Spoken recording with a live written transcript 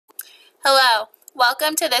Hello,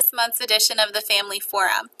 welcome to this month's edition of the Family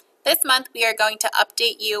Forum. This month we are going to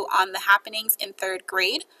update you on the happenings in third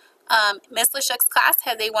grade. Ms. Lashuk's class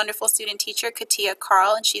has a wonderful student teacher, Katia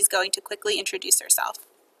Carl, and she's going to quickly introduce herself.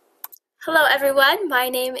 Hello everyone, my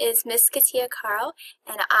name is Miss Katia Carl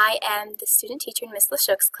and I am the student teacher in Miss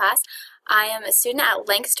Lashuk's class. I am a student at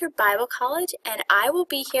Lancaster Bible College and I will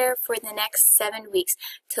be here for the next 7 weeks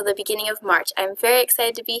till the beginning of March. I'm very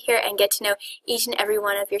excited to be here and get to know each and every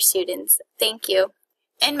one of your students. Thank you.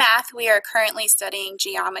 In math, we are currently studying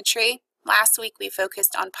geometry. Last week we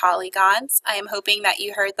focused on polygons. I am hoping that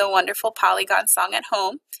you heard the wonderful polygon song at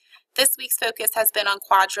home. This week's focus has been on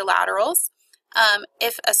quadrilaterals.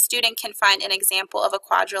 If a student can find an example of a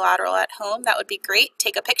quadrilateral at home, that would be great.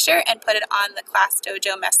 Take a picture and put it on the Class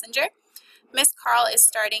Dojo Messenger. Miss Carl is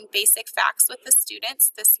starting basic facts with the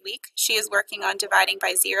students this week. She is working on dividing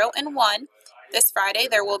by 0 and 1. This Friday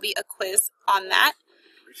there will be a quiz on that.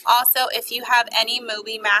 Also, if you have any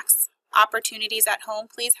Moby Max opportunities at home,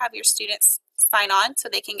 please have your students sign on so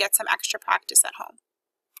they can get some extra practice at home.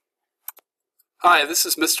 Hi, this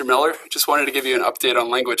is Mr. Miller. Just wanted to give you an update on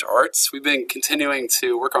language arts. We've been continuing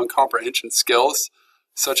to work on comprehension skills,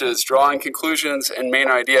 such as drawing conclusions and main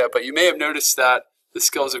idea, but you may have noticed that the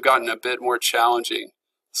skills have gotten a bit more challenging.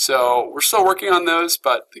 So we're still working on those,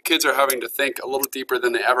 but the kids are having to think a little deeper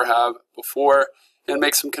than they ever have before and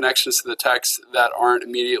make some connections to the text that aren't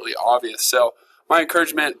immediately obvious. So my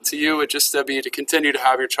encouragement to you would just be to continue to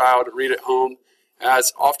have your child read at home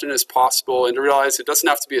as often as possible and to realize it doesn't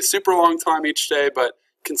have to be a super long time each day, but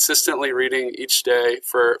consistently reading each day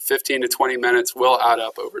for 15 to 20 minutes will add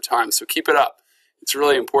up over time. So keep it up. It's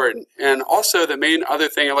really important. And also the main other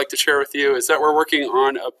thing I'd like to share with you is that we're working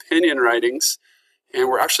on opinion writings, and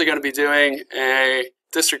we're actually going to be doing a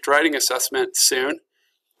district writing assessment soon.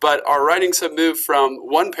 But our writings have moved from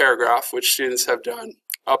one paragraph, which students have done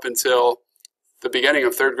up until the beginning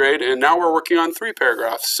of third grade, and now we're working on 3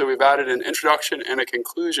 paragraphs. So we've added an introduction and a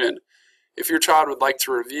conclusion. If your child would like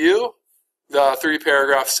to review the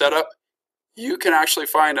 3-paragraph setup, you can actually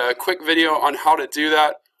find a quick video on how to do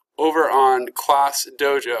that over on Class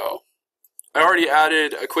Dojo. I already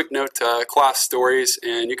added a quick note to class stories,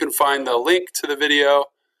 and you can find the link to the video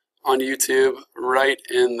on YouTube right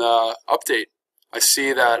in the update. I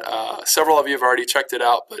see that several of you have already checked it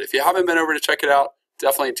out, but if you haven't been over to check it out,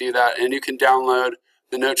 definitely do that, and you can download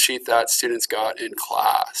the note sheet that students got in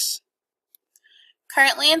class.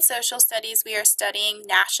 Currently in social studies, we are studying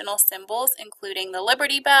national symbols, including the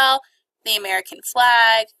Liberty Bell, the American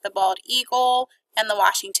flag, the bald eagle, and the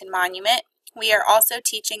Washington Monument. We are also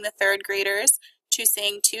teaching the third graders to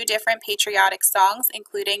sing 2 different patriotic songs,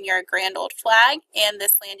 including Your Grand Old Flag and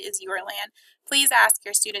This Land Is Your Land. Please ask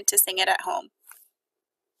your student to sing it at home.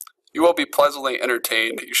 You will be pleasantly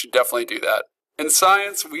entertained. You should definitely do that. In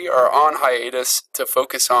science, we are on hiatus to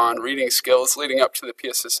focus on reading skills leading up to the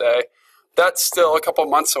PSSA. That's still a couple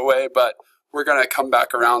months away, but we're going to come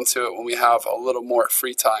back around to it when we have a little more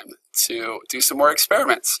free time to do some more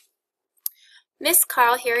experiments. Miss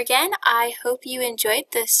Carl here again. I hope you enjoyed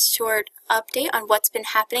this short update on what's been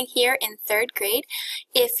happening here in third grade.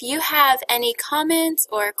 If you have any comments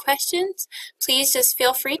or questions, please just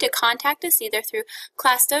feel free to contact us either through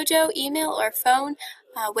Class Dojo, email, or phone,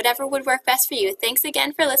 whatever would work best for you. Thanks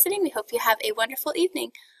again for listening. We hope you have a wonderful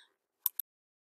evening.